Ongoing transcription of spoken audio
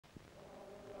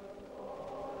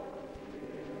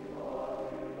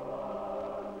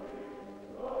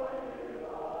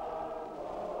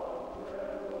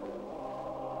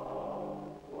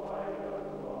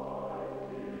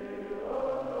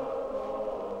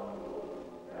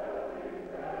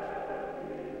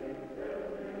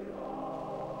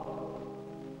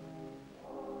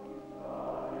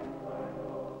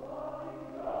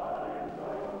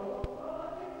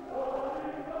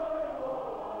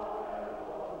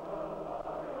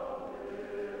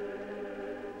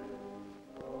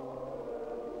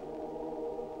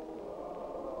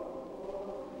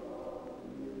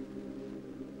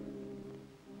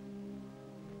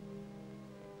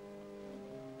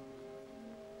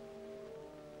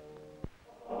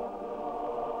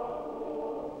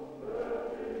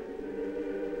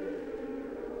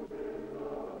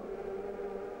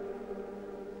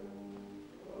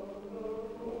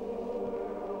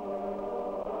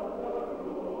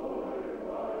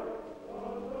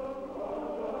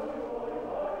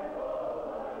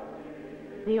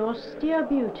The austere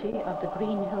beauty of the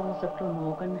green hills of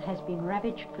Glamorgan has been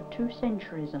ravaged for 2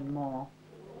 centuries and more.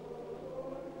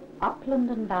 Upland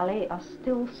and valley are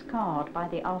still scarred by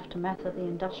the aftermath of the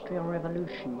Industrial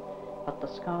Revolution, but the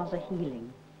scars are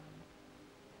healing.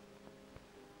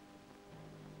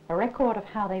 A record of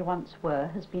how they once were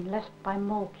has been left by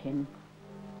Malkin.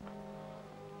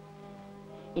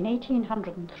 In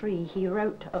 1803 he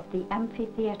wrote of the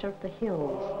amphitheatre of the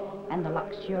hills and the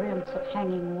luxuriance of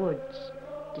hanging woods,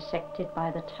 dissected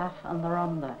by the Taff and the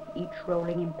Rhondda, each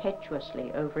rolling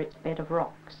impetuously over its bed of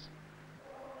rocks.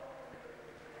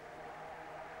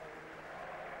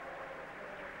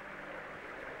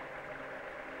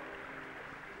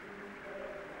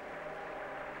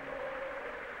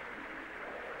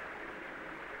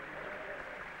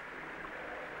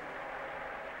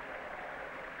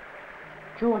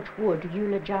 George Wood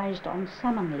eulogized on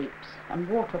salmon leaps and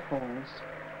waterfalls.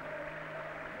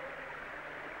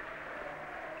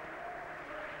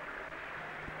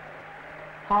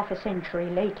 Half a century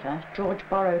later, George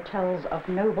Borrow tells of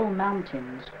noble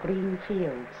mountains, green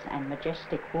fields, and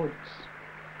majestic woods.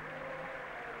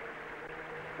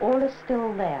 All is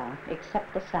still there,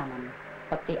 except the salmon,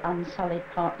 but the unsullied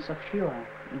parts are fewer,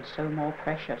 and so more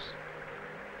precious.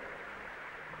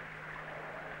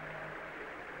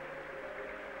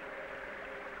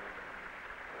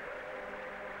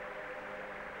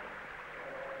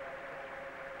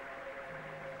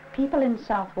 People in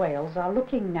South Wales are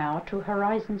looking now to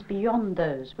horizons beyond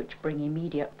those which bring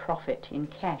immediate profit in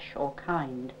cash or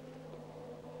kind.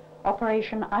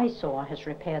 Operation Eyesore has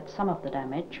repaired some of the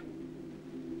damage.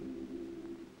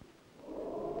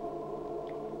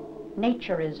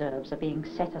 Nature reserves are being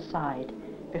set aside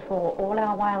before all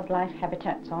our wildlife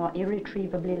habitats are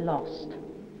irretrievably lost.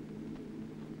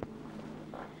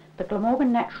 The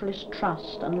Glamorgan Naturalists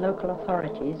Trust and local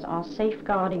authorities are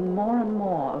safeguarding more and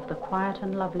more of the quiet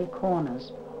and lovely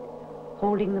corners,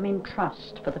 holding them in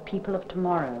trust for the people of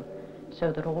tomorrow,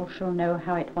 so that all shall know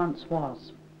how it once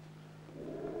was.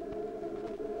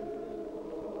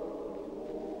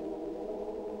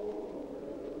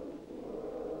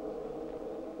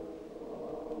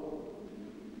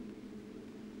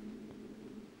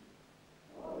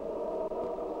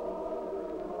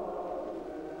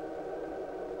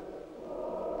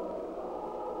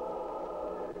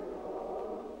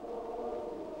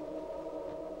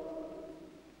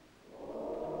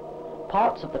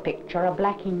 Parts of the picture are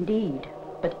black indeed,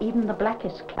 but even the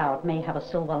blackest cloud may have a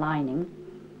silver lining.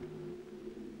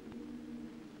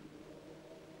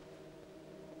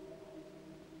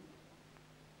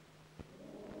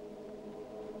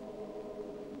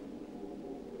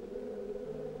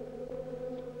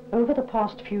 Over the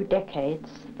past few decades,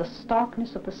 the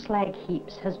starkness of the slag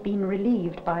heaps has been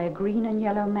relieved by a green and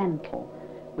yellow mantle,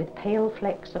 with pale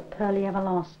flecks of pearly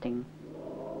everlasting.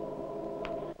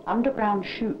 Underground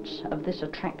shoots of this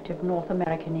attractive North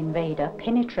American invader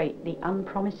penetrate the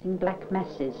unpromising black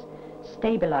masses,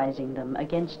 stabilizing them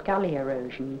against gully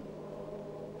erosion.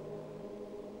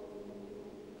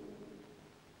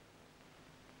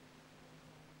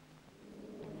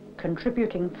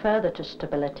 Contributing further to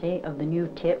stability of the new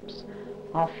tips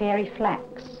are fairy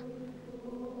flax.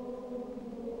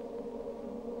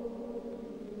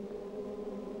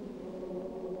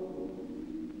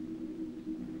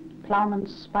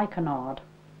 Ploughman's spikenard,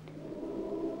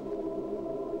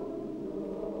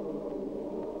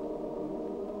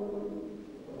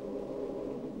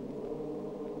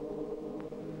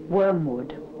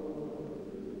 wormwood,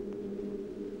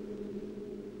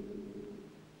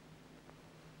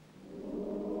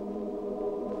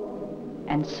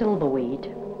 and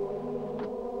silverweed.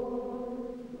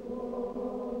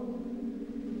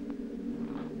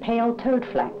 Pale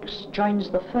toadflax joins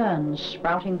the ferns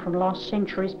sprouting from last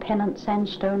century's pennant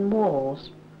sandstone walls.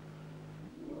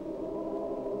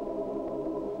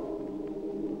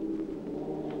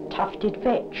 Tufted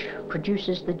vetch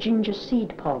produces the ginger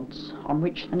seed pods on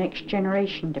which the next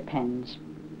generation depends.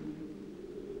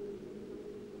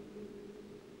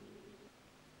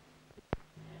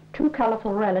 Two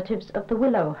colourful relatives of the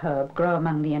willow herb grow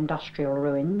among the industrial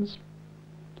ruins.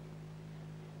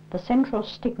 The central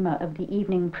stigma of the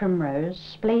evening primrose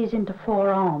splays into 4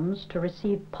 arms to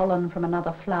receive pollen from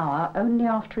another flower only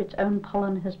after its own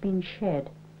pollen has been shed.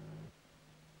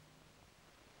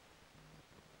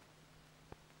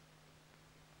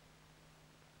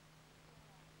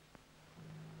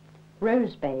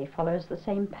 Rosebay follows the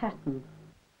same pattern.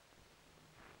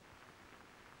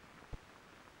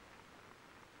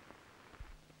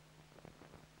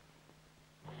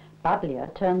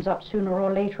 Buddleia turns up sooner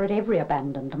or later at every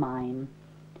abandoned mine.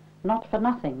 Not for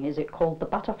nothing is it called the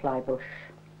butterfly bush.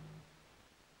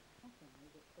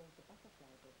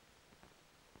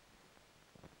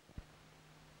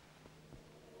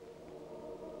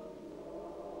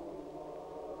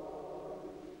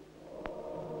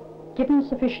 Given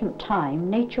sufficient time,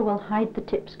 nature will hide the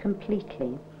tips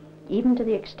completely, even to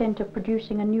the extent of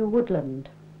producing a new woodland.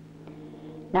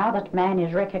 Now that man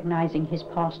is recognizing his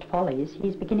past follies, he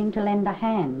is beginning to lend a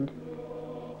hand.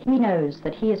 He knows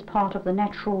that he is part of the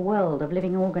natural world of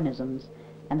living organisms,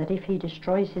 and that if he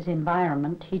destroys his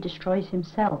environment, he destroys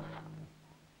himself.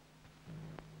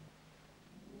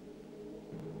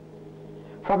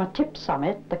 From a tip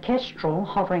summit, the kestrel,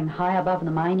 hovering high above the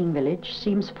mining village,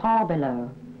 seems far below.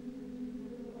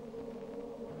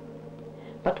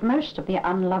 But most of the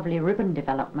unlovely ribbon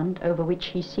development over which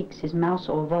he seeks his mouse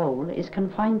or vole is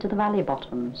confined to the valley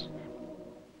bottoms.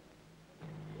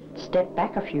 Step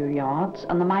back a few yards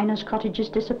and the miners' cottages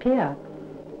disappear.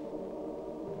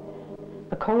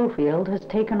 The coalfield has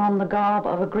taken on the garb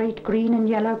of a great green and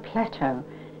yellow plateau,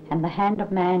 and the hand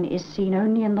of man is seen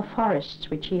only in the forests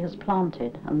which he has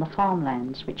planted and the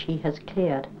farmlands which he has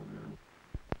cleared.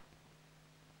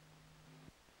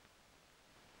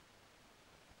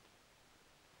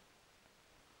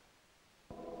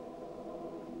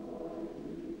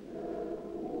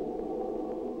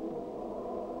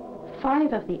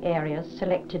 Five of the areas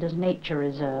selected as nature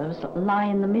reserves lie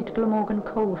in the mid-Glamorgan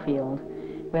coalfield,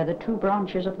 where the two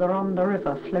branches of the Rhondda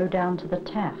River flow down to the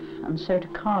Taff, and so to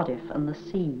Cardiff and the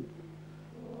sea.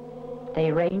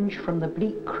 They range from the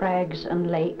bleak crags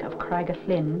and lake of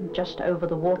Llyn, just over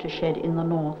the watershed in the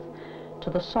north,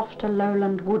 to the softer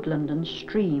lowland woodland and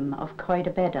stream of Coed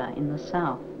in the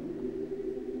south.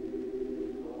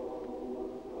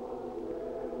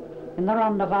 In the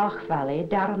Rhondda Fach Valley,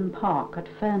 Darren Park at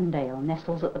Ferndale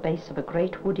nestles at the base of a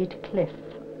great wooded cliff.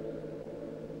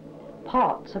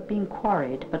 Parts have been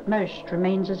quarried, but most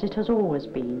remains as it has always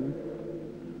been.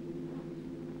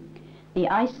 The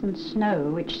ice and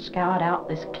snow which scoured out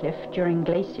this cliff during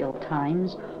glacial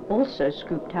times also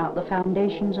scooped out the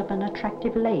foundations of an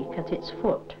attractive lake at its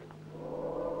foot.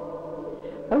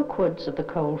 Oak woods of the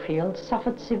coalfields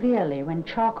suffered severely when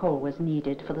charcoal was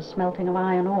needed for the smelting of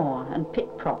iron ore and pit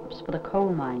props for the coal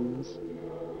mines.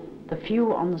 The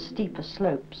few on the steeper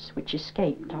slopes which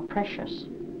escaped are precious,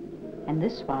 and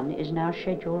this one is now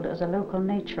scheduled as a local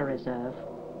nature reserve.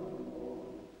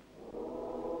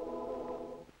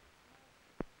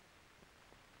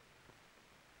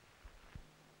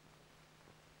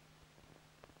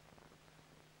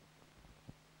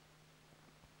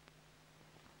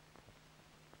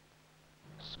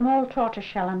 Small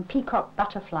tortoiseshell and peacock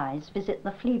butterflies visit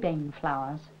the fleabane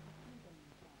flowers.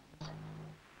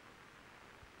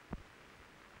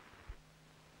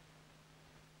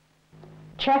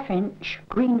 Chaffinch,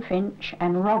 greenfinch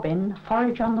and robin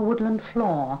forage on the woodland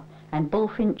floor, and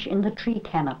bullfinch in the tree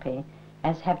canopy,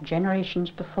 as have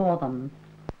generations before them.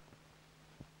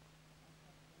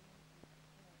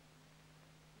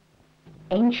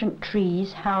 Ancient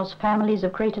trees house families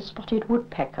of greater spotted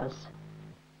woodpeckers.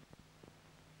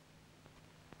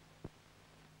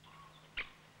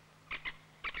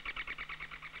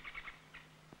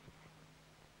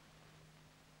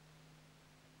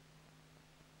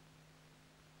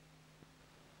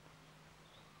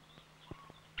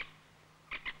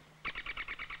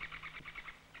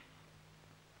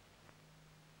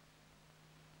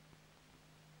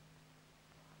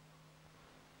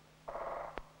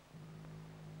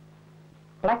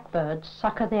 Blackbirds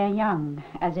sucker their young,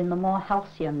 as in the more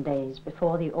halcyon days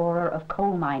before the aura of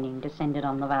coal mining descended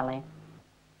on the valley.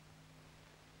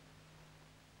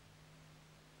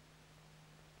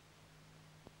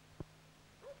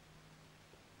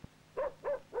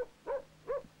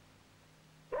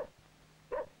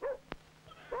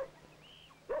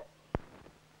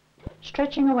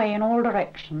 Stretching away in all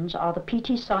directions are the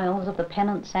peaty soils of the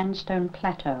Pennant Sandstone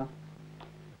Plateau.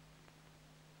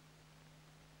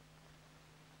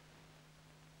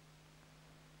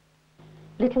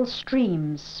 Little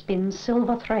streams spin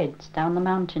silver threads down the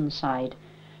mountainside,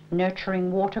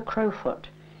 nurturing water crowfoot,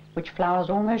 which flowers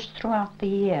almost throughout the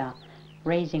year,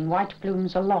 raising white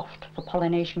blooms aloft for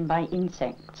pollination by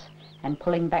insects, and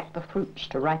pulling back the fruits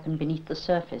to ripen beneath the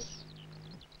surface.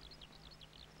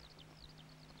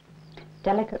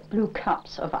 Delicate blue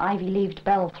cups of ivy-leaved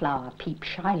bellflower peep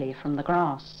shyly from the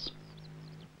grass.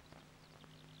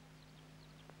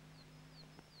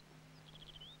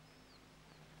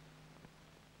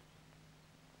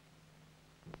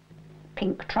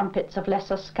 Pink trumpets of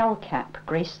lesser skullcap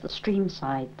grace the stream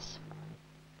sides.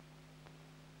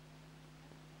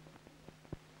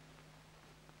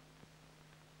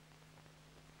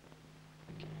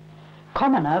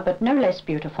 Commoner, but no less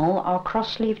beautiful, are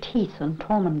cross-leaved heath and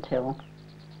tormentil.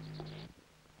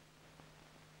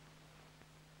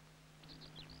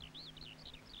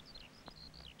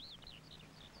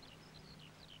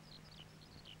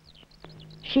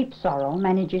 Sheep sorrel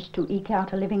manages to eke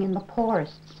out a living in the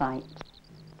poorest sites.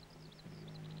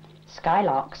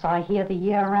 Skylarks are here the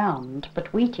year round,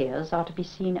 but wheatears are to be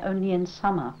seen only in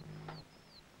summer.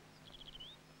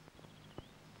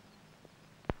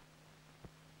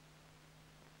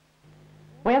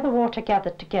 Where the water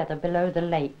gathered together below the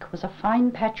lake was a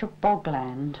fine patch of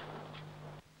bogland.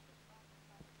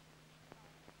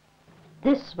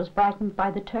 This was brightened by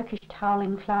the Turkish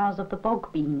towering flowers of the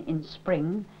bog bean in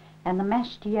spring and the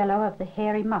mashed yellow of the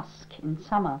hairy musk in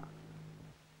summer.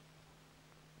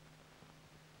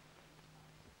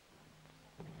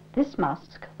 This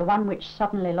musk, the one which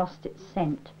suddenly lost its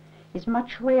scent, is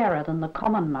much rarer than the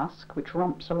common musk which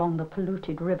romps along the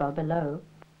polluted river below.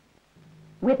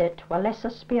 With it were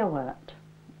lesser spearwort,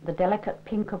 the delicate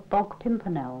pink of bog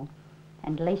pimpernel,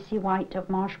 and lacy white of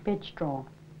marsh bedstraw.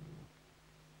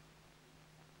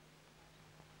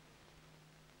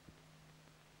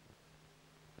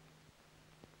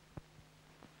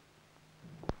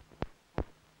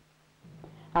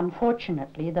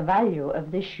 Unfortunately, the value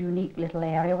of this unique little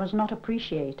area was not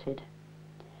appreciated.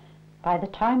 By the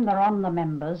time the Rhondda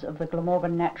members of the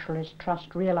Glamorgan Naturalists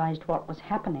Trust realized what was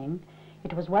happening,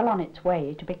 it was well on its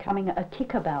way to becoming a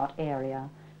kickabout area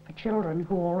for children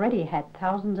who already had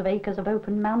thousands of acres of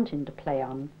open mountain to play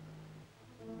on.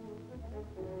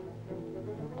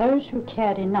 Those who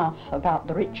cared enough about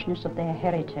the richness of their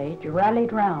heritage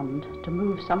rallied round to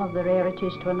move some of the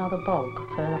rarities to another bog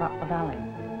further up the valley.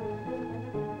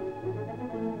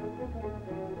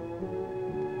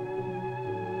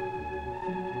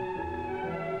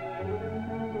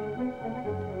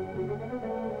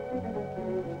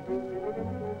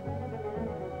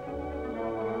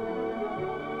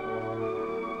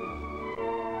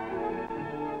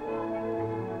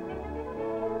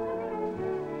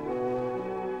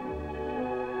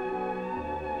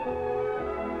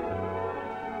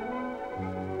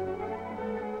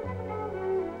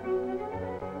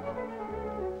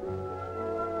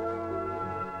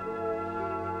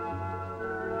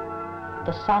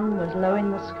 The sun was low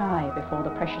in the sky before the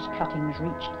precious cuttings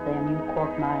reached their new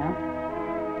quagmire.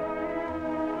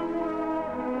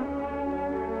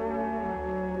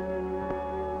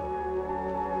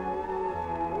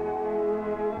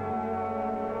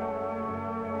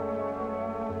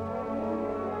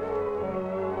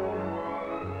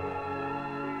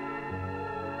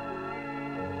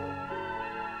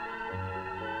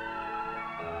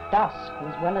 Dusk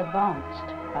was well advanced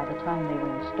by the time they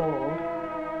were installed.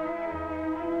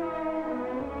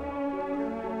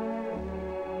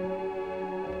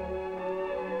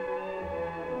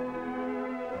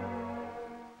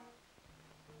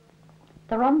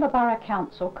 The Rhondda Borough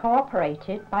Council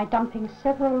cooperated by dumping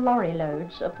several lorry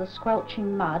loads of the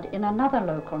squelching mud in another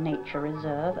local nature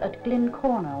reserve at Glyn,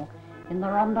 Cornel, in the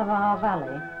Rhondda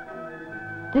Valley.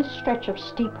 This stretch of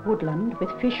steep woodland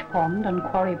with fish pond and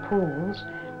quarry pools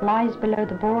lies below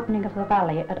the broadening of the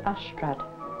valley at Ystrad.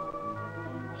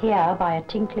 Here, by a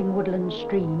tinkling woodland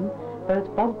stream,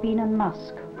 both bogbean and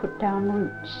musk put down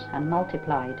roots and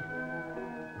multiplied.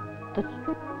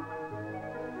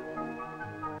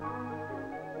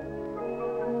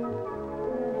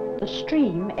 The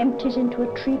stream empties into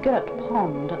a tree-girt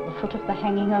pond at the foot of the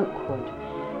hanging oak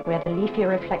wood, where the leafy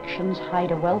reflections hide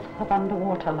a wealth of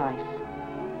underwater life.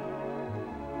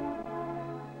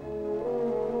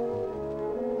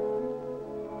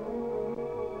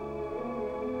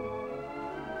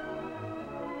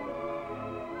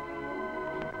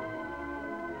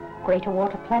 Greater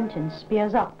water plantain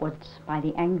spears upwards by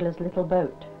the angler's little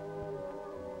boat.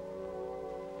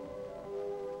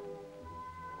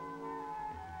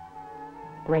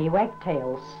 Grey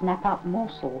wagtails snap up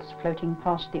morsels floating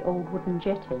past the old wooden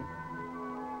jetty.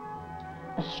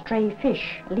 A stray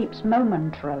fish leaps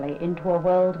momentarily into a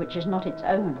world which is not its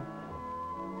own.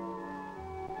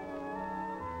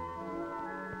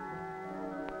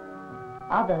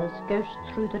 Others ghost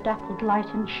through the dappled light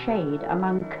and shade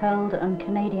among curled and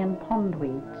Canadian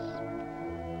pondweeds.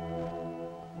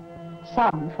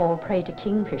 Some fall prey to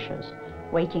kingfishers,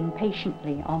 waiting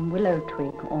patiently on willow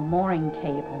twig or mooring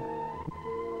cable.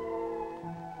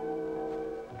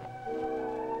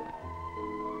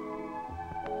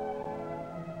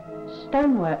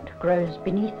 Stonewort grows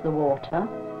beneath the water,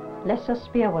 lesser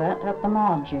spearwort at the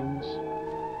margins.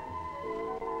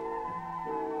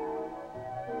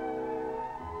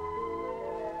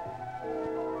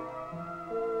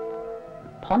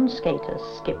 Pond skaters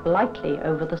skip lightly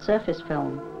over the surface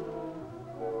film.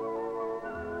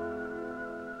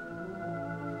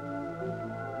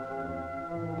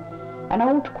 An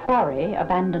old quarry,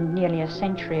 abandoned nearly a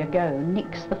century ago,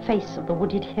 nicks the face of the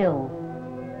wooded hill.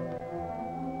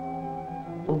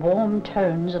 The warm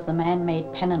tones of the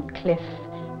man-made pennant cliff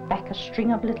back a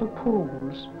string of little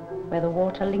pools where the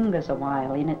water lingers a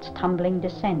while in its tumbling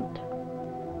descent.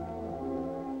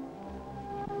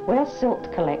 Where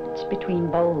silt collects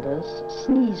between boulders,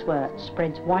 sneezewort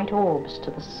spreads white orbs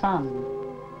to the sun.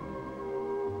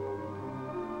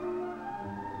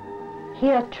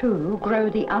 Here too grow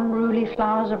the unruly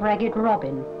flowers of ragged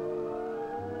robin.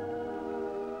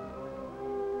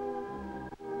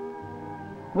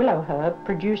 Willow herb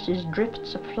produces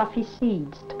drifts of fluffy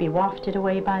seeds to be wafted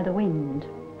away by the wind.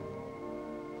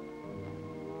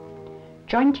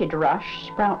 Jointed rush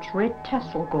sprouts red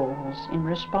tassel galls in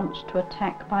response to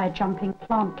attack by a jumping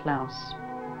plant louse.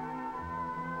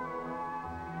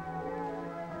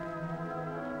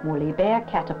 Woolly bear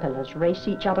caterpillars race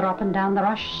each other up and down the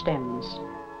rush stems.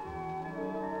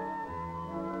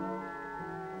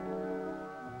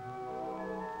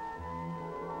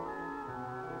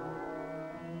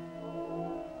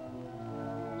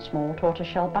 Small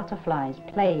tortoiseshell butterflies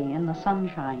play in the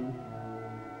sunshine.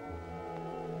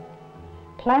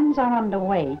 Plans are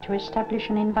underway to establish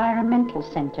an environmental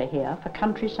centre here for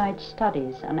countryside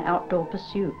studies and outdoor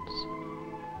pursuits.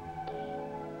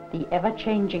 The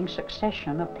ever-changing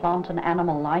succession of plant and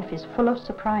animal life is full of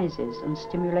surprises and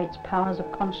stimulates powers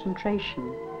of concentration.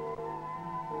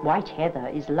 White heather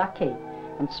is lucky,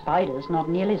 and spiders not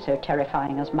nearly so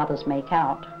terrifying as mothers make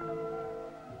out.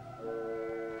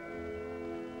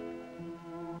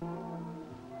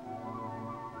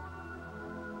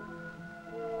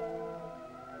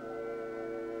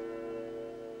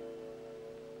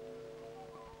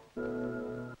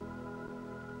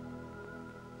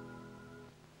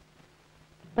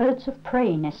 Birds of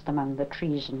prey nest among the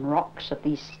trees and rocks of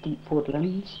these steep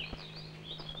woodlands.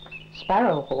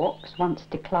 Sparrowhawks, once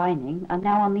declining, are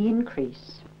now on the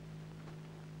increase.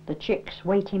 The chicks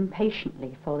wait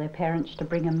impatiently for their parents to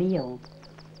bring a meal.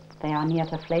 They are near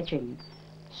to fledging.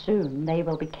 Soon they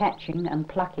will be catching and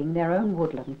plucking their own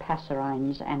woodland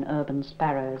passerines and urban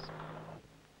sparrows.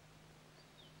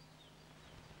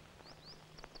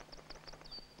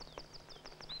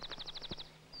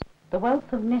 The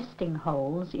wealth of nesting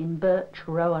holes in birch,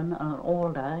 rowan and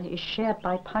alder is shared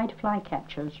by pied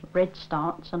flycatchers,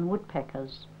 redstarts and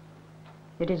woodpeckers.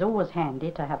 It is always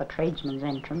handy to have a tradesman's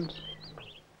entrance.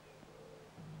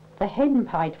 The hen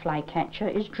pied flycatcher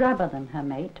is drabber than her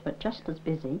mate, but just as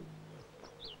busy.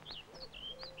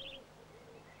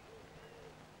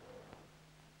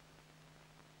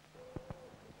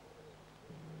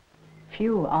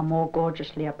 Few are more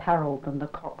gorgeously apparelled than the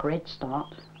cock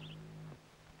redstart.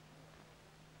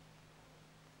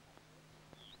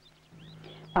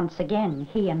 Once again,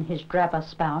 he and his drabber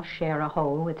spouse share a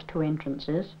hole with two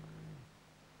entrances.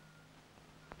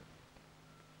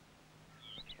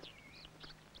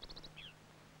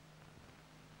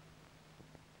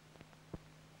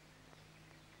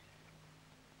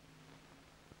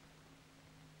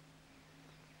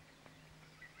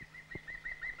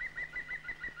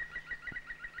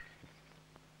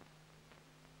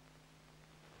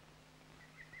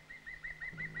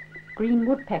 Green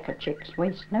woodpecker chicks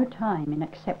waste no time in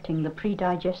accepting the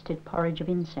pre-digested porridge of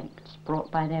insects brought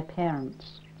by their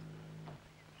parents.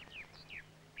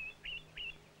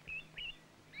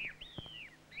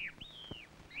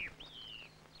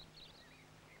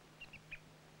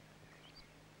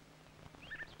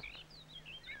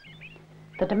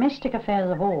 The domestic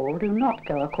affairs of all do not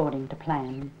go according to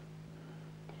plan.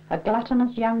 A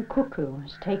gluttonous young cuckoo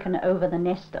has taken over the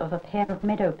nest of a pair of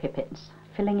meadow pipits,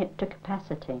 filling it to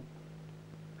capacity.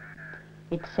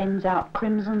 It sends out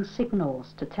crimson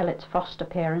signals to tell its foster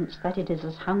parents that it is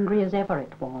as hungry as ever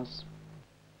it was.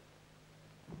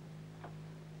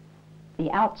 The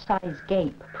outsize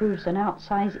gape proves an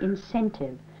outsize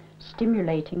incentive,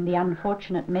 stimulating the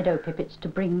unfortunate meadow pipits to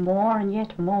bring more and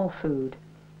yet more food.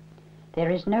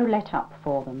 There is no let-up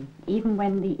for them, even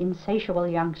when the insatiable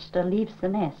youngster leaves the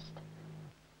nest.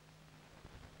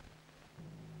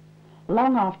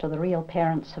 Long after the real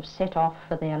parents have set off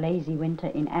for their lazy winter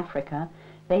in Africa,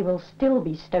 they will still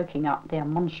be stoking up their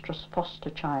monstrous foster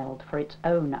child for its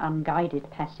own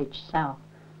unguided passage south.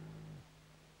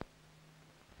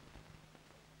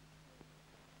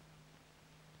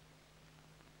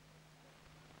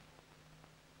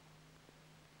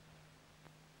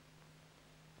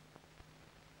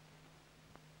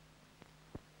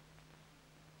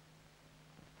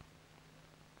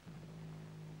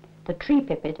 The tree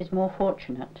pipit is more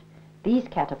fortunate. These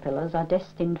caterpillars are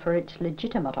destined for its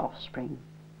legitimate offspring.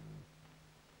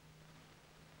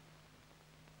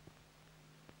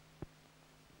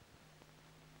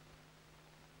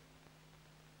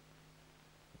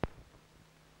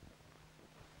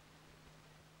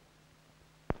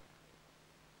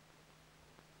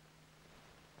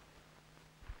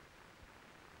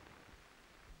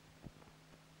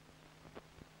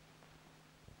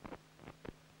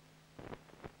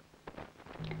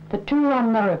 The two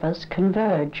Rhondda rivers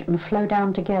converge and flow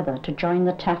down together to join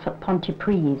the Taff at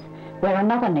Pontypridd, where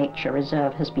another nature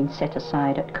reserve has been set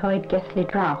aside at Coed Gelli.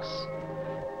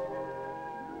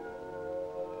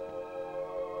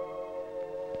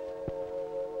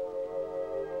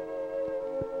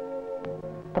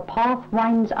 The path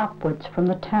winds upwards from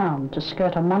the town to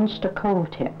skirt a monster coal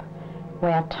tip,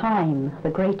 where time, the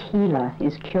great healer,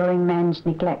 is curing man's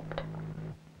neglect.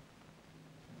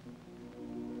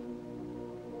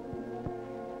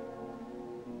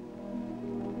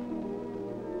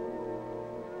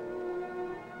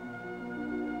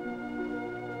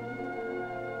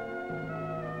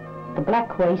 The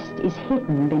black waste is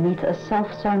hidden beneath a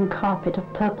self-sown carpet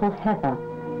of purple heather.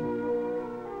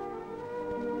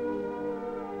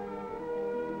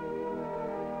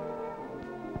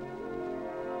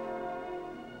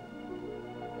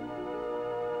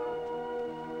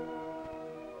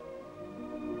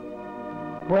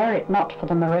 Were it not for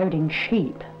the marauding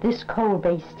sheep, this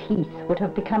coal-based heath would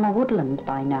have become a woodland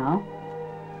by now.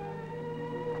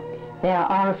 There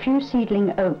are a few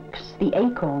seedling oaks, the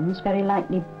acorns very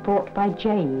likely brought by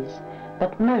jays,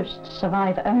 but most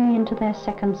survive only into their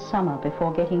second summer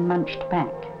before getting munched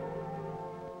back.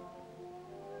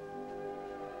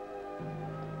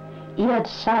 Eared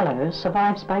sallow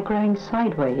survives by growing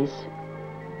sideways.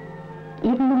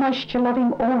 Even the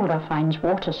moisture-loving alder finds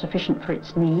water sufficient for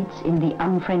its needs in the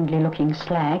unfriendly-looking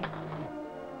slag.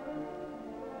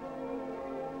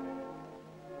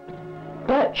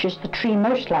 Birch is the tree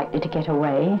most likely to get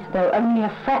away, though only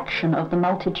a fraction of the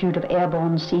multitude of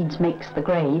airborne seeds makes the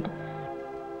grade.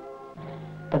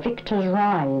 The victors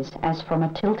rise as from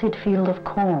a tilted field of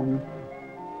corn.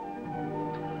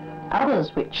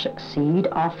 Others which succeed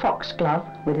are foxglove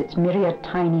with its myriad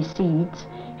tiny seeds,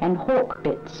 and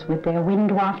hawkbits with their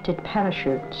wind-wafted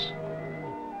parachutes.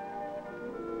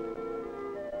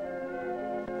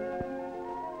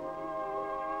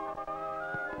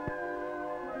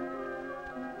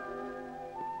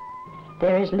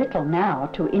 There is little now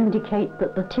to indicate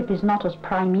that the tip is not as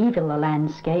primeval a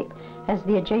landscape as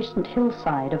the adjacent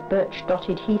hillside of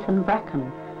birch-dotted heath and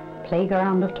bracken,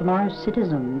 playground of tomorrow's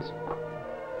citizens.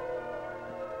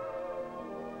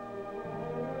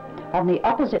 On the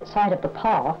opposite side of the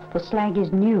path, the slag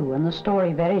is new and the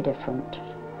story very different.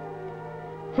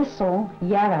 Thistle,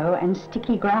 yarrow and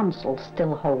sticky groundsel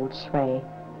still hold sway.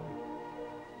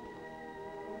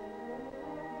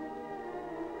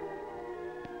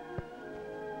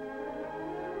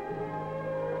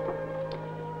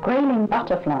 Grayling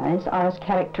butterflies are as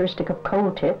characteristic of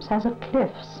coal tips as of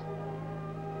cliffs.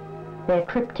 Their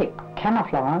cryptic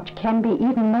camouflage can be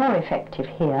even more effective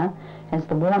here, as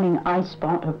the warning eye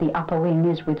spot of the upper wing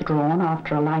is withdrawn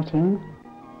after alighting.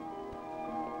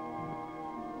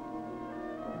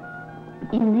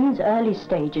 In these early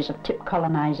stages of tip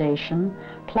colonization,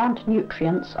 plant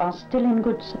nutrients are still in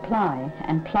good supply,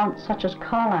 and plants such as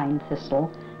carline thistle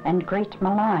and great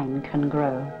mullein can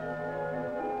grow.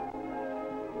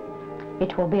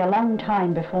 It will be a long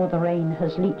time before the rain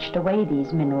has leached away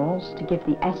these minerals to give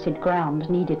the acid ground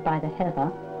needed by the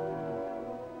heather.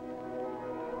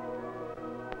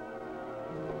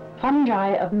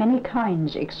 Fungi of many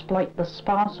kinds exploit the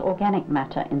sparse organic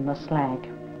matter in the slag.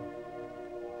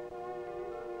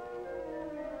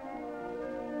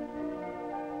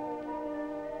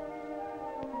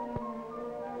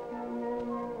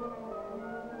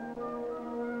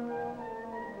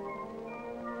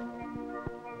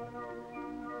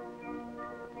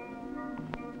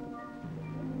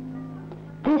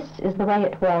 This is the way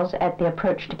it was at the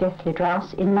approach to Gelli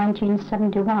in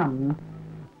 1971.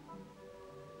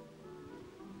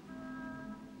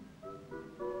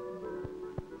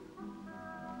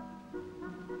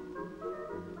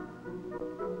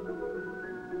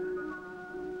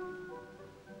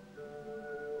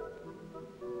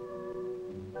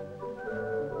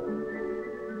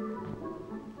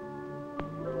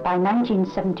 By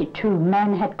 1972,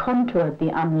 man had contoured the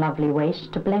unlovely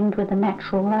waste to blend with the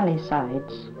natural valley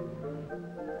sides.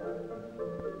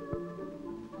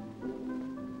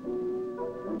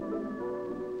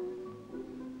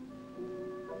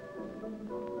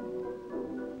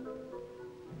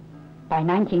 By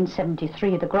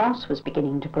 1973, the grass was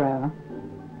beginning to grow.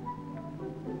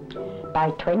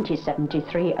 By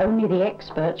 2073, only the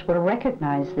experts will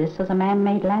recognize this as a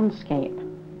man-made landscape.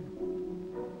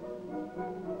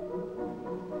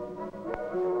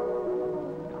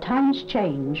 Times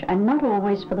change, and not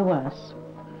always for the worse.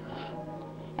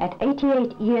 At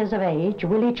 88 years of age,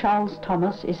 Willie Charles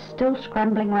Thomas is still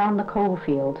scrambling round the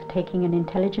coalfield, taking an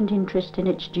intelligent interest in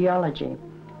its geology.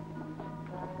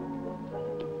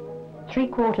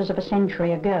 3/4 of a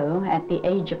century ago, at the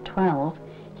age of 12,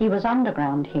 He was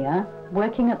underground here,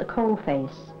 working at the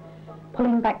coalface,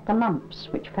 pulling back the lumps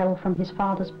which fell from his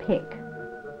father's pick.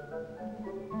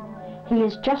 He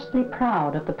is justly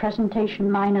proud of the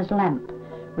presentation miner's lamp,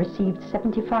 received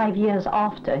 75 years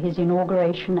after his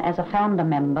inauguration as a founder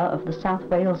member of the South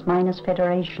Wales Miners'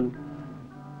 Federation.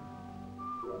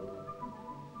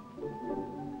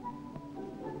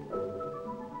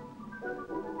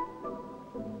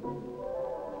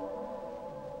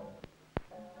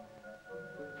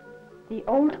 The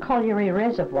old colliery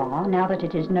reservoir, now that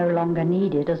it is no longer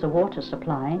needed as a water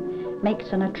supply,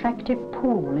 makes an attractive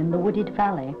pool in the wooded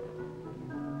valley.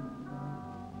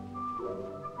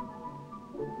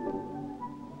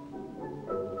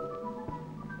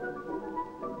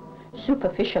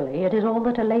 Superficially, it is all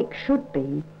that a lake should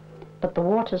be, but the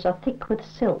waters are thick with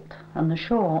silt and the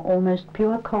shore almost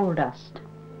pure coal dust.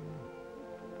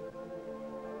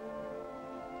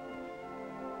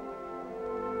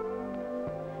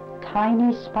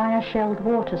 Tiny spire-shelled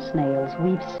water snails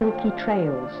weave silky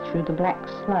trails through the black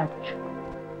sludge.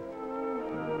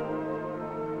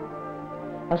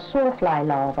 A sawfly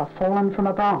larva fallen from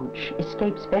a branch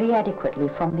escapes very adequately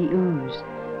from the ooze,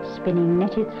 spinning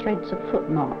netted threads of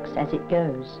footmarks as it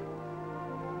goes.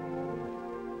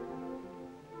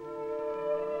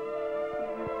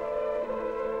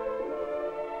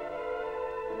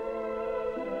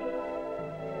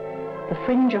 The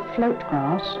fringe of float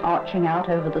grass arching out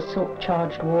over the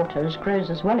silt-charged waters grows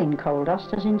as well in coal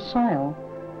dust as in soil.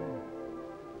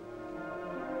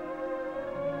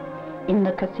 In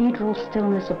the cathedral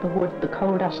stillness of the wood, the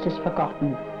coal dust is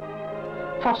forgotten.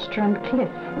 Foster and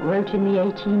Cliff wrote in the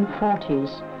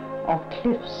 1840s of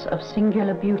cliffs of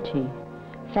singular beauty,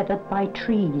 feathered by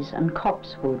trees and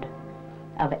copsewood,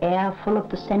 of air full of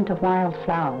the scent of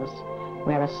wildflowers,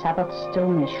 where a Sabbath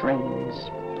stillness reigns.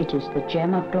 It is the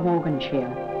gem of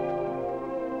Glamorganshire.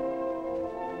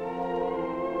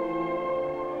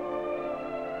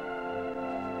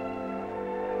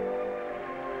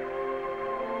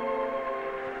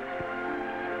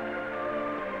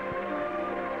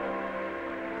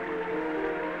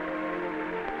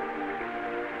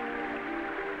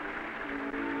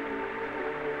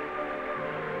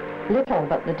 Little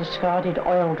but the discarded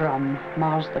oil drum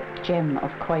mars the gem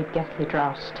of Coed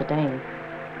today.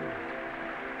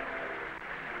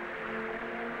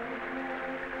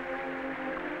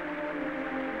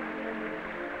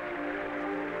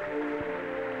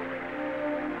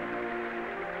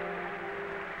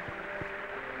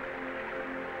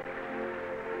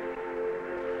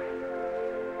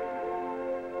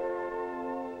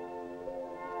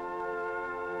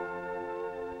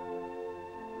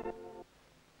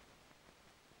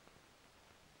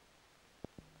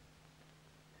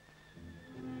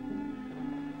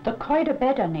 The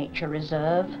Bedw Nature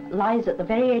Reserve lies at the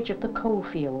very edge of the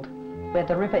coalfield, where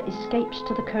the river escapes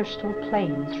to the coastal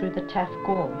plain through the Taff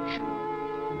Gorge.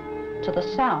 To the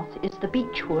south is the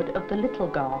beechwood of the Little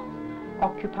Garth,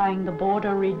 occupying the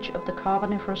border ridge of the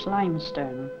Carboniferous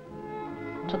limestone.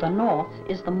 To the north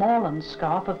is the moorland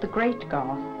scarp of the Great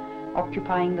Garth,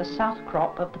 occupying the south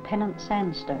crop of the Pennant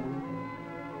Sandstone.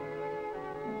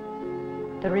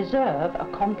 The reserve, a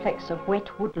complex of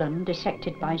wet woodland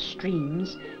dissected by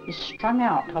streams, is strung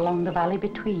out along the valley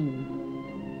between.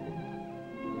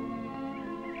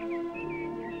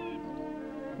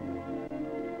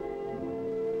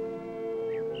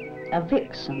 A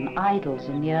vixen idles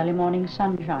in the early morning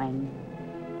sunshine.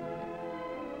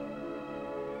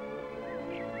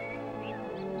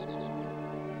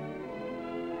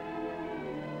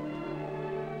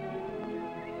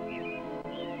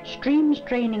 Streams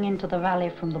draining into the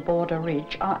valley from the border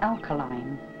ridge are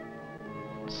alkaline.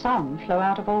 Some flow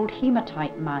out of old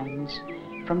hematite mines,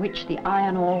 from which the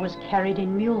iron ore was carried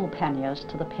in mule panniers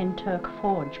to the Penturk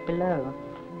forge below.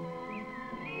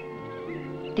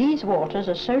 These waters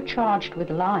are so charged with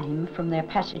lime from their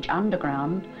passage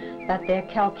underground that their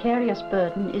calcareous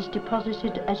burden is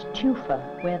deposited as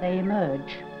tufa where they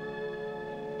emerge.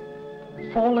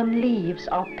 Fallen leaves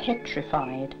are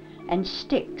petrified, and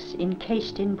sticks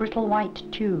encased in brittle white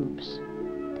tubes.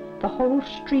 The whole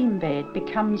stream bed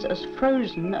becomes as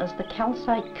frozen as the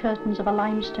calcite curtains of a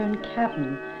limestone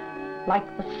cavern,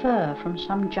 like the fur from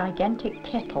some gigantic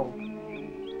kettle.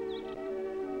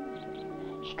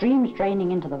 Streams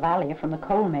draining into the valley from the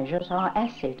coal measures are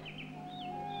acid.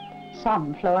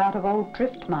 Some flow out of old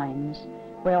drift mines,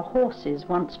 where horses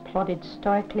once plodded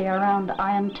stoically around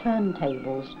iron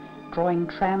turntables, drawing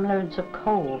tramloads of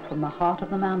coal from the heart of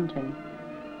the mountain.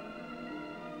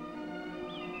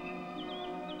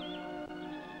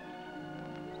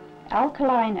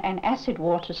 Alkaline and acid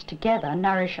waters together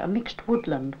nourish a mixed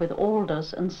woodland with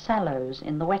alders and sallows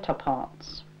in the wetter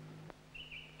parts.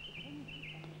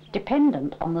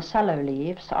 Dependent on the sallow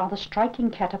leaves are the striking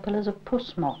caterpillars of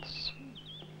puss moths.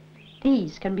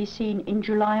 These can be seen in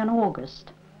July and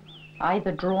August,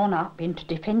 either drawn up into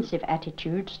defensive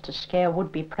attitudes to scare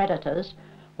would-be predators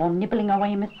or nibbling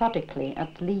away methodically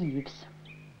at the leaves.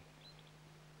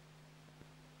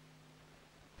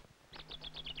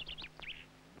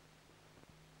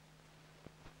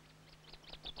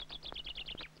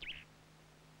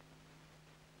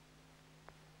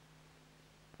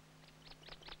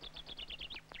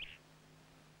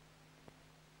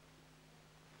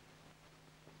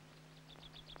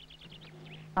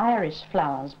 Iris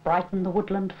flowers brighten the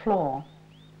woodland floor.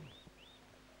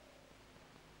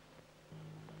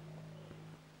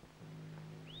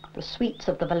 The sweets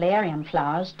of the valerian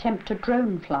flowers tempt a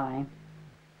dronefly.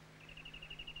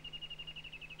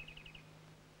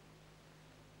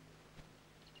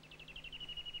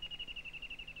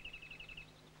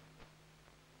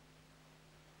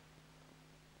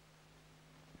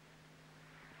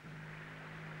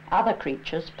 Other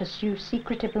creatures pursue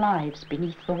secretive lives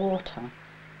beneath the water.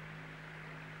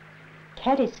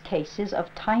 Caddis cases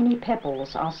of tiny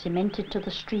pebbles are cemented to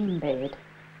the stream bed.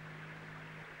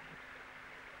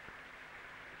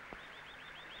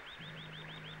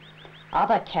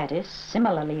 Other caddis,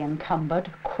 similarly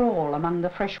encumbered, crawl among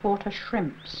the freshwater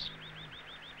shrimps.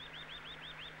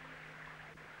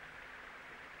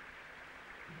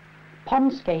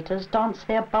 Pond skaters dance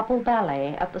their bubble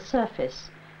ballet at the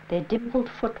surface, their dimpled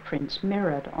footprints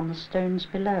mirrored on the stones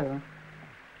below.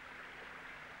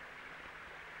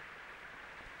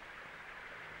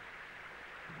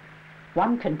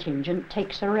 One contingent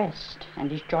takes a rest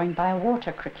and is joined by a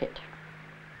water cricket.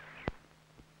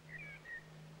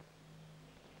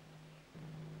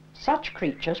 Such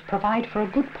creatures provide for a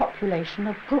good population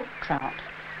of brook trout.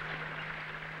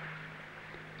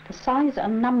 The size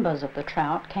and numbers of the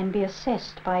trout can be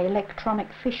assessed by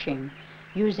electronic fishing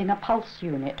using a pulse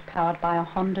unit powered by a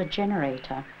Honda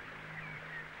generator.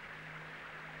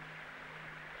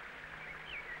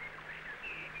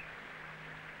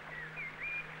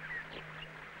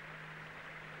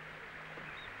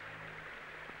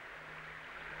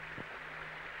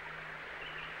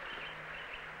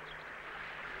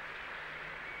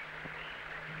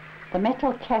 The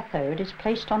metal cathode is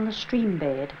placed on the stream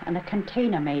bed and a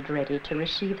container made ready to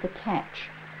receive the catch.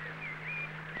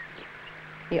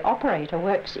 The operator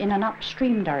works in an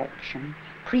upstream direction,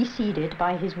 preceded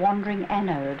by his wandering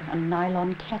anode and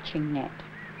nylon catching net.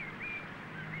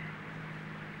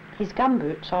 His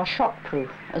gumboots are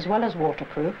shockproof as well as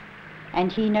waterproof,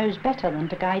 and he knows better than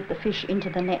to guide the fish into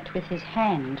the net with his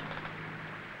hand.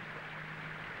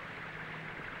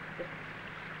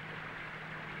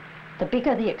 The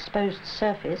bigger the exposed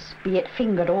surface, be it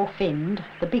fingered or finned,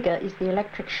 the bigger is the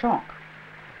electric shock.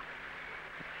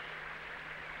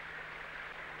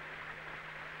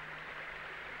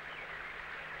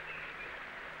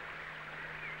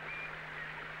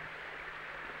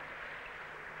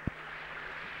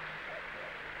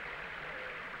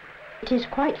 It is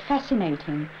quite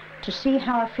fascinating to see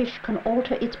how a fish can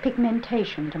alter its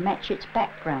pigmentation to match its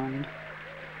background.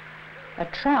 A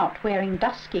trout wearing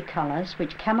dusky colours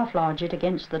which camouflage it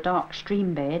against the dark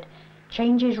stream bed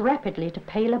changes rapidly to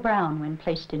paler brown when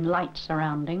placed in light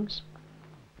surroundings.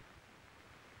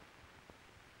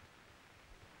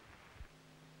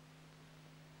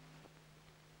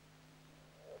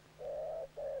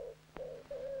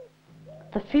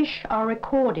 The fish are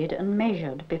recorded and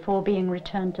measured before being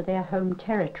returned to their home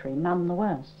territory, none the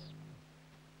worse.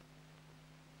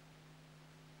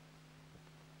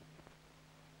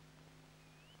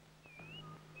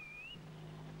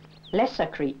 Lesser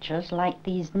creatures like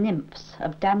these nymphs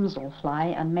of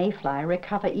damselfly and mayfly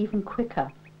recover even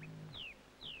quicker.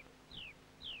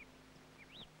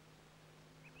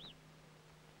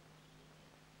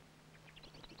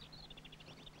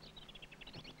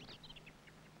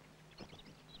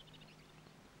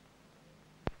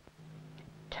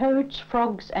 Toads,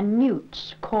 frogs and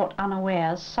newts caught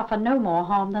unawares suffer no more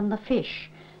harm than the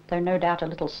fish, though no doubt a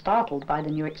little startled by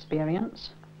the new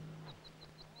experience.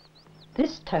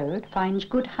 This toad finds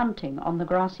good hunting on the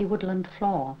grassy woodland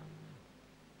floor.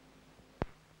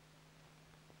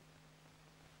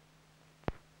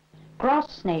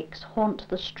 Grass snakes haunt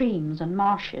the streams and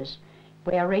marshes,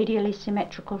 where radially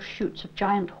symmetrical shoots of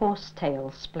giant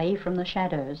horsetails splay from the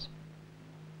shadows.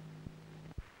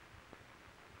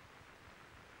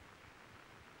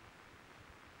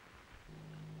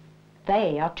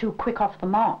 They are too quick off the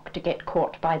mark to get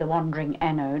caught by the wandering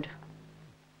anode.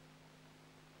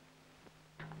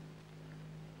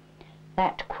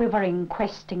 That quivering,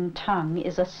 questing tongue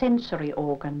is a sensory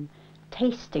organ,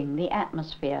 tasting the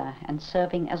atmosphere and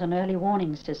serving as an early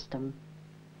warning system.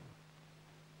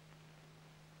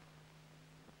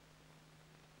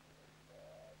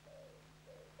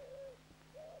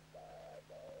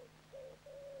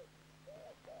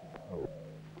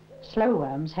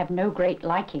 Slowworms have no great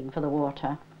liking for the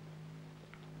water.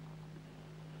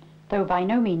 Though by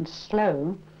no means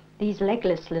slow, these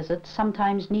legless lizards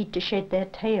sometimes need to shed their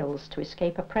tails to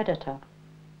escape a predator.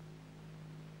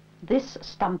 This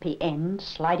stumpy end,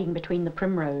 sliding between the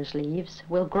primrose leaves,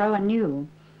 will grow anew,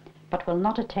 but will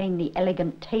not attain the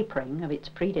elegant tapering of its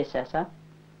predecessor.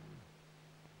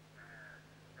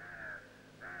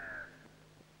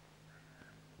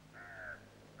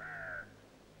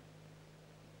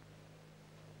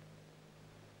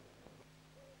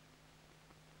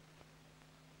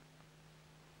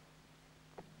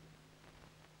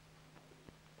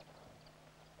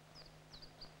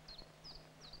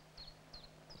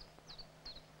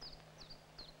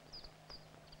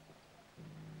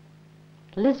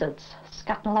 Lizards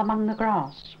scuttle among the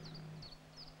grass.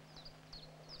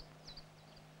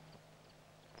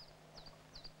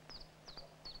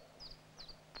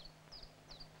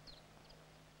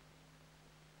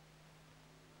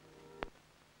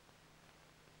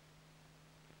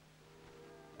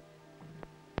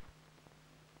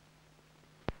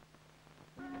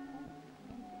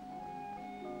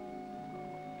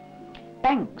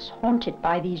 Banks haunted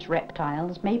by these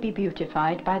reptiles may be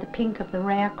beautified by the pink of the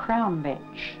rare crown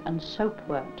vetch and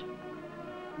soapwort.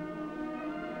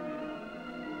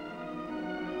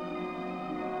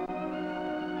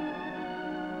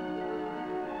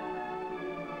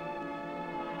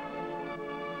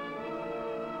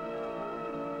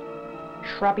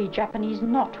 Shrubby Japanese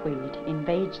knotweed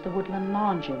invades the woodland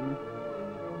margin.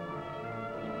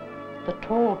 The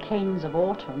tall canes of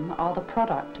autumn are the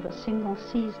product of a single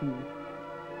season.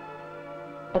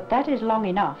 But that is long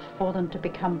enough for them to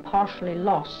become partially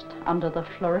lost under the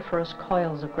floriferous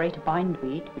coils of greater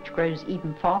bindweed, which grows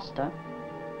even faster.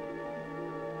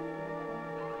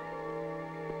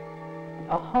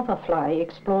 A hoverfly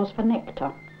explores for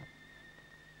nectar.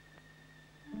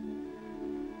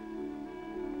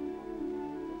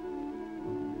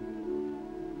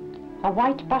 A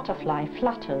white butterfly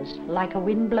flutters like a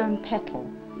wind-blown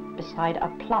petal beside a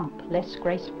plump, less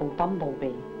graceful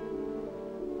bumblebee.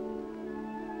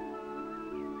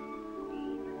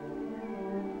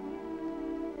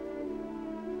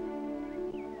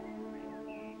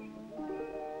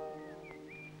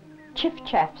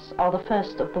 Chiffchaffs are the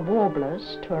first of the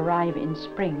warblers to arrive in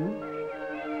spring.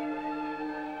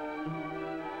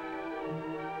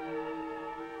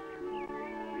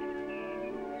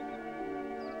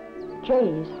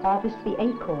 Jays harvest the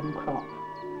acorn crop.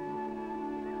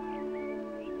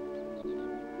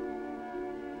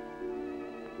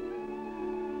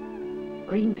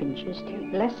 Greenfinches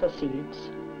take lesser seeds.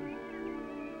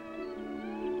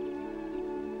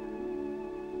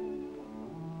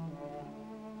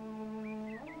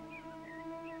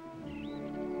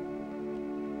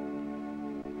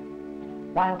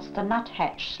 Whilst the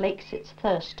nuthatch slakes its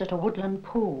thirst at a woodland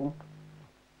pool.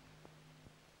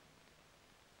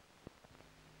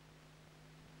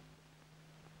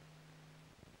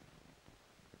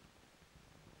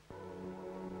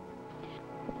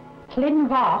 Llyn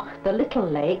Fach, the little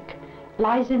lake,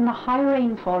 lies in the high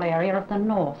rainfall area of the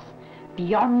north,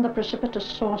 beyond the precipitous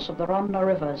source of the Rhondda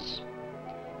rivers.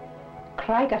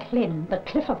 Craig Llyn, the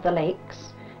cliff of the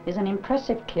lakes, is an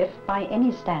impressive cliff by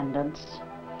any standards.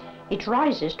 It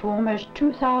rises to almost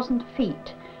 2,000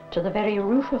 feet to the very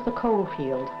roof of the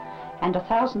coalfield, and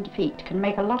 1,000 feet can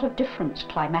make a lot of difference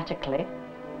climatically.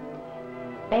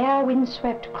 Bare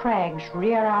windswept crags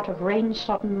rear out of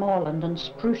rain-sodden moorland and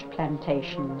spruce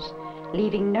plantations,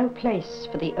 leaving no place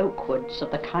for the oak woods of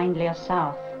the kindlier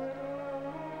south.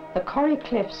 The corrie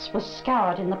cliffs were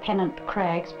scoured in the pennant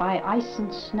crags by ice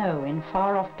and snow in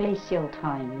far-off glacial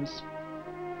times.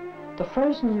 The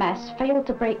frozen mass failed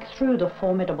to break through the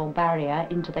formidable barrier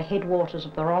into the headwaters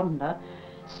of the Rhondda,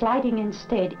 sliding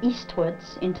instead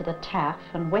eastwards into the Taff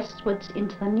and westwards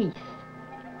into the Neath.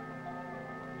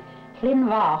 Llyn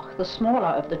Fach, the smaller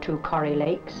of the two corrie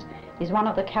lakes, is one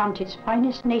of the county's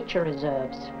finest nature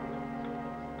reserves.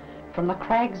 From the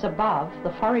crags above,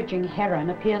 the foraging heron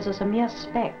appears as a mere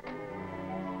speck.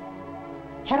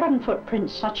 Heron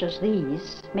footprints such as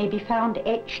these may be found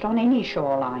etched on any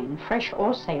shoreline, fresh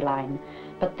or saline,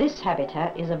 but this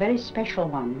habitat is a very special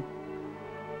one.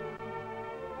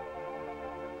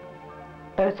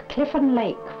 Both cliff and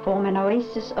lake form an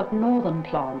oasis of northern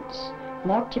plants,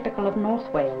 more typical of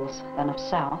North Wales than of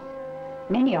South,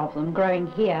 many of them growing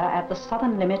here at the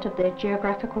southern limit of their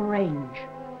geographical range.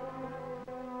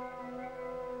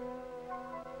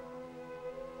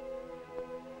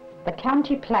 The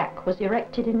county plaque was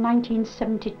erected in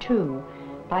 1972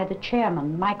 by the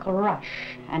chairman, Michael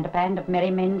Rush, and a band of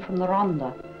merry men from the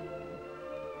Rhondda.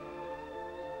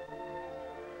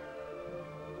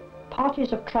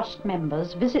 Parties of trust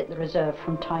members visit the reserve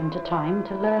from time to time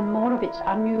to learn more of its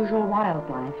unusual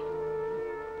wildlife.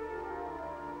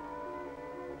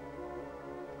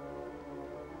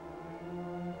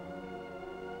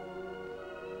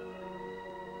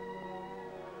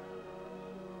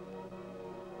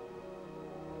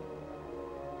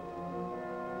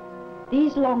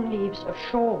 These long leaves of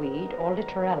shoreweed or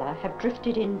littorella have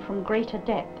drifted in from greater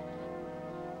depth.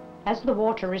 As the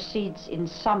water recedes in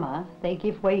summer, they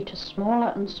give way to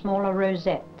smaller and smaller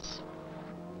rosettes.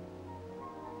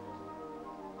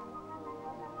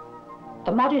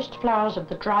 The modest flowers of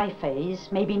the dry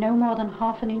phase may be no more than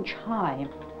half an inch high.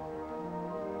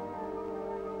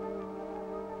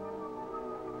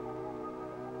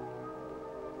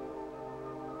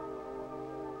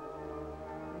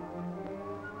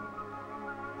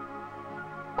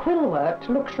 Quillwort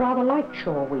looks rather like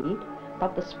shoreweed,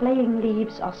 but the splaying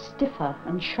leaves are stiffer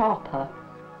and sharper.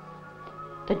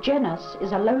 The genus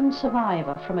is a lone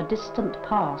survivor from a distant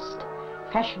past,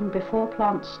 fashioned before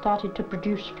plants started to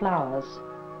produce flowers.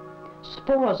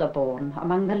 Spores are borne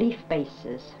among the leaf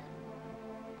bases.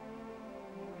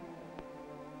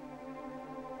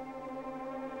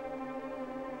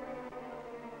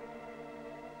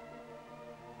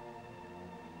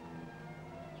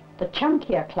 The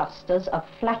chunkier clusters of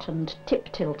flattened,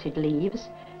 tip-tilted leaves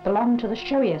belong to the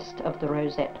showiest of the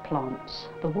rosette plants,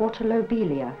 the water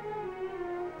lobelia.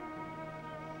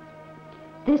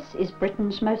 This is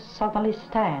Britain's most southerly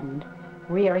stand,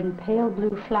 rearing pale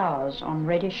blue flowers on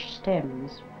reddish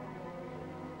stems.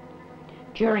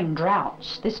 During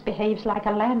droughts, this behaves like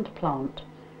a land plant,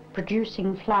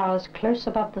 producing flowers close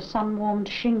above the sun-warmed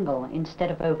shingle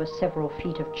instead of over several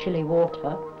feet of chilly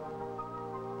water.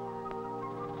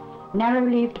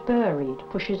 Narrow-leaved burreed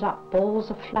pushes up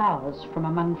balls of flowers from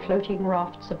among floating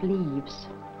rafts of leaves.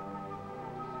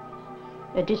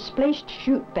 A displaced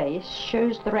shoot base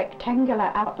shows the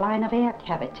rectangular outline of air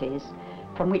cavities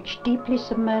from which deeply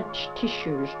submerged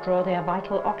tissues draw their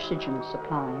vital oxygen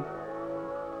supply.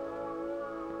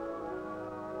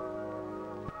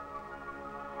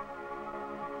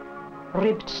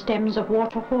 Ribbed stems of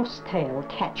water horsetail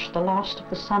catch the last of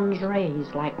the sun's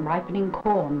rays like ripening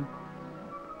corn.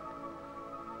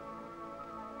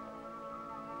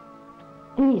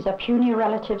 These are puny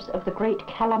relatives of the great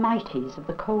calamites of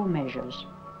the coal measures,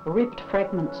 ribbed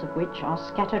fragments of which are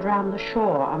scattered round the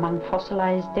shore among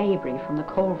fossilized debris from the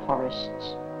coal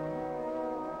forests.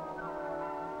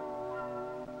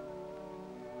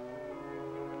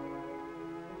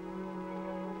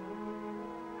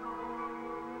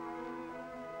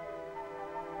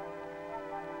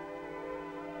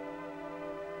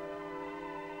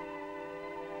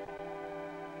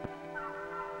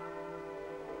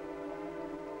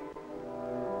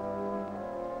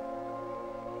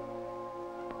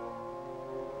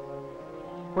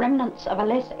 Remnants of a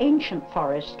less ancient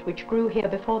forest which grew here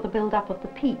before the build-up of the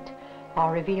peat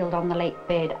are revealed on the lake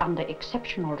bed under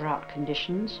exceptional drought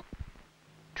conditions.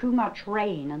 Too much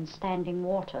rain and standing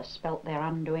water spelt their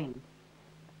undoing.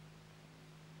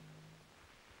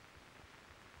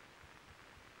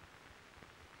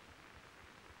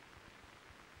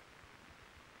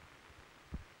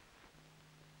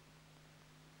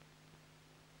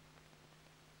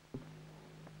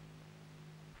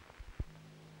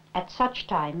 At such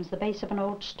times, the base of an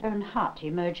old stone hut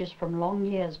emerges from long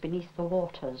years beneath the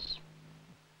waters.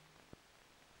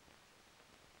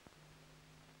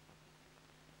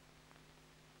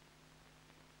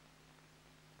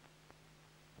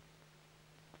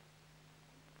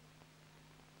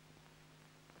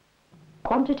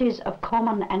 Quantities of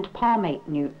common and palmate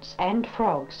newts and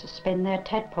frogs spend their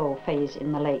tadpole phase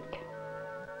in the lake.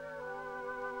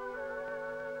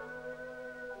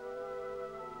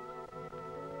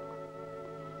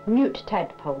 Newt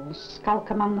tadpoles skulk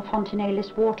among the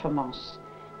Fontinalis water moss,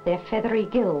 their feathery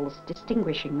gills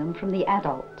distinguishing them from the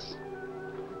adults.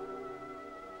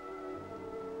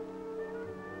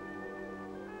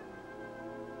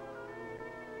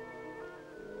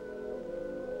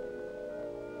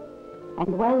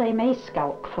 And well they may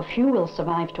skulk, for few will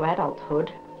survive to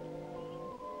adulthood.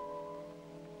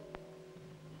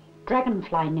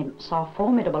 Dragonfly nymphs are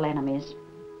formidable enemies.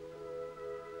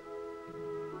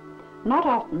 Not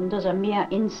often does a mere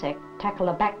insect tackle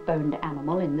a backboned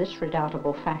animal in this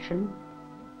redoubtable fashion.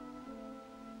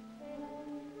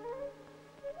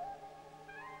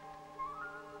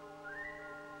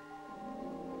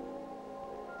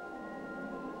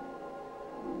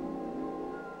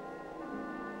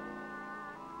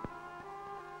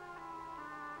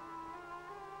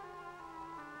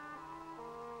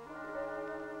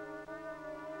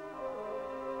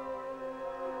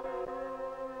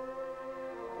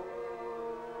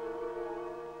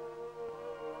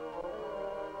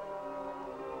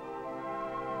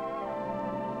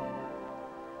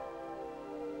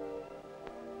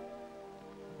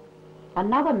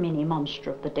 Another mini-monster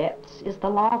of the depths is the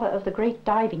larva of the great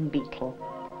diving beetle,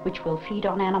 which will feed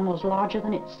on animals larger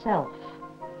than itself.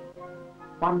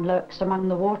 One lurks among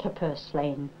the water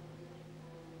purslain.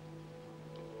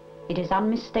 It is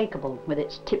unmistakable with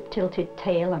its tip-tilted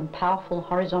tail and powerful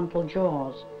horizontal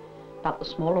jaws, but the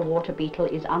smaller water beetle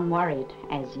is unworried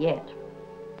as yet.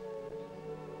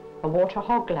 A water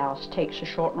hog louse takes a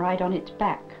short ride on its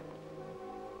back.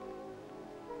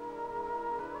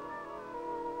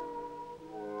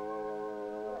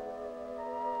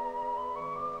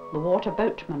 The water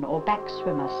boatman or back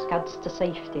swimmer scuds to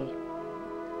safety.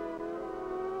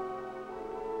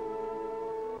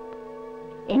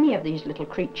 Any of these little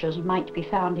creatures might be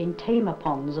found in tamer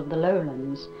ponds of the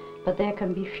lowlands, but there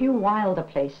can be few wilder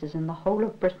places in the whole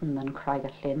of Britain than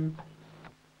Llyn.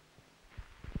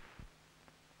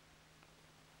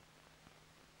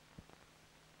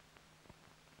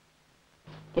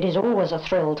 It is always a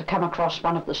thrill to come across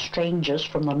one of the strangers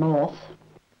from the north.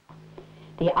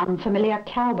 The unfamiliar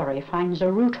cowberry finds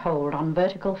a root hold on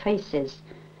vertical faces,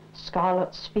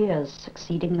 scarlet spheres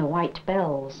succeeding the white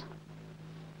bells.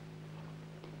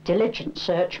 Diligent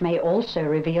search may also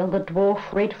reveal the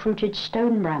dwarf red-fruited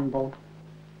stone bramble.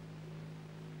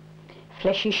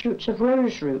 Fleshy shoots of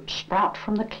rose root sprout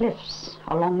from the cliffs,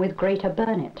 along with greater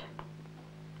burnet.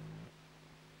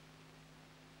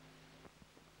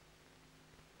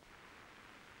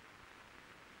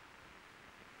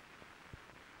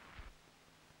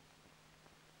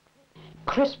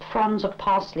 Crisp fronds of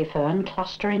parsley fern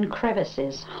cluster in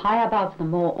crevices high above the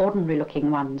more ordinary-looking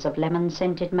ones of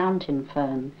lemon-scented mountain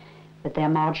fern, with their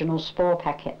marginal spore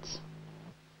packets.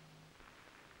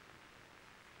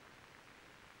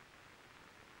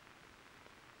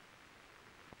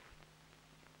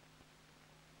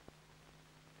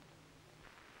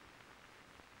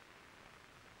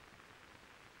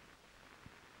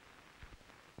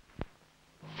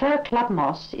 Fir club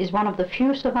moss is one of the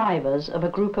few survivors of a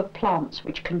group of plants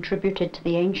which contributed to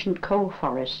the ancient coal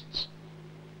forests.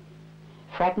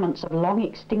 Fragments of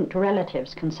long-extinct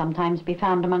relatives can sometimes be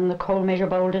found among the coal measure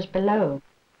boulders below.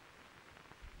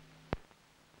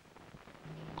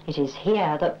 It is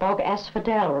here that bog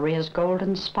asphodel rears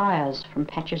golden spires from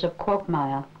patches of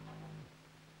quagmire.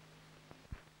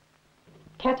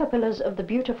 Caterpillars of the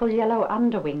beautiful yellow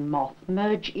underwing moth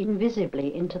merge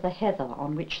invisibly into the heather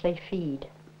on which they feed.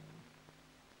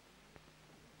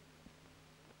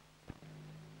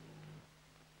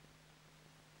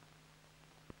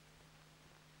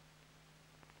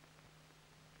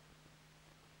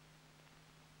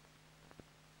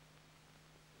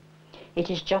 It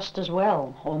is just as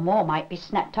well, or more might be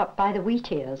snapped up by the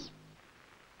wheatears.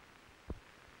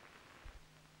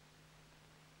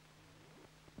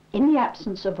 In the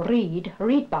absence of reed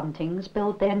buntings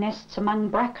build their nests among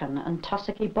bracken and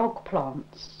tussocky bog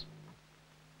plants.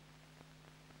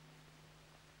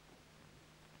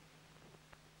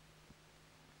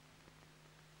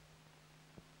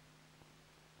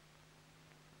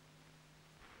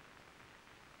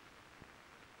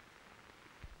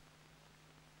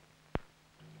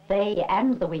 They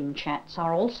and the wingchats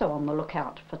are also on the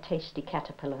lookout for tasty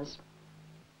caterpillars.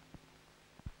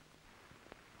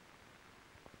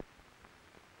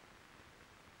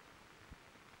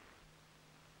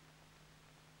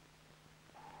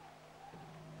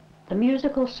 The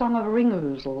musical song of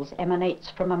ring-ouzels emanates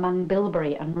from among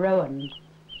bilberry and rowan.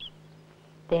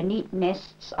 Their neat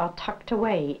nests are tucked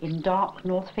away in dark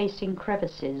north-facing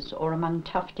crevices or among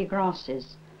tufty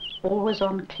grasses, always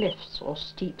on cliffs or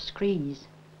steep screes.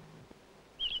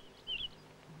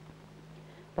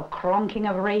 The cronking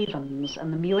of ravens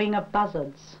and the mewing of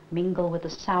buzzards mingle with the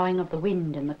soughing of the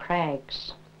wind in the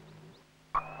crags.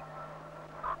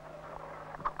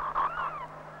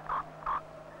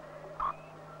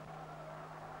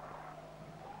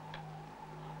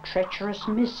 Treacherous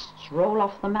mists roll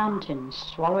off the mountains,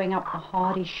 swallowing up the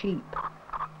hardy sheep.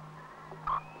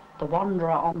 The wanderer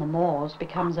on the moors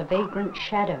becomes a vagrant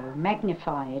shadow,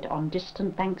 magnified on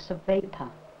distant banks of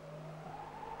vapour.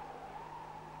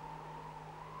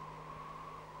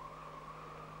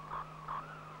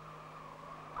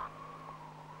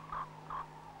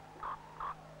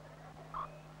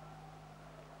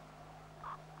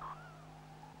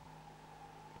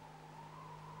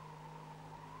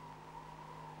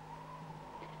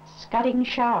 Scudding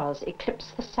showers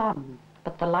eclipse the sun,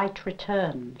 but the light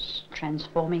returns,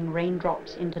 transforming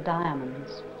raindrops into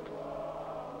diamonds.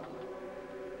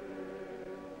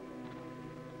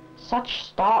 Such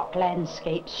stark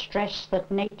landscapes stress that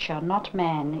nature, not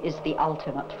man, is the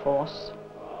ultimate force.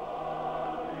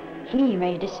 He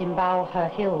may disembowel her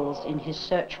hills in his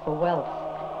search for wealth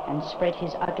and spread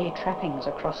his ugly trappings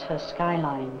across her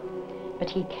skyline, but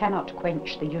he cannot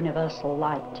quench the universal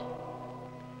light.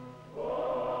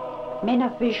 Men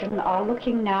of vision are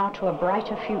looking now to a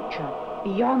brighter future,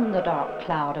 beyond the dark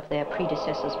cloud of their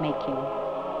predecessors' making,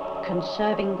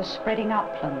 conserving the spreading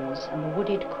uplands and the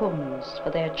wooded combes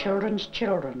for their children's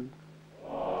children,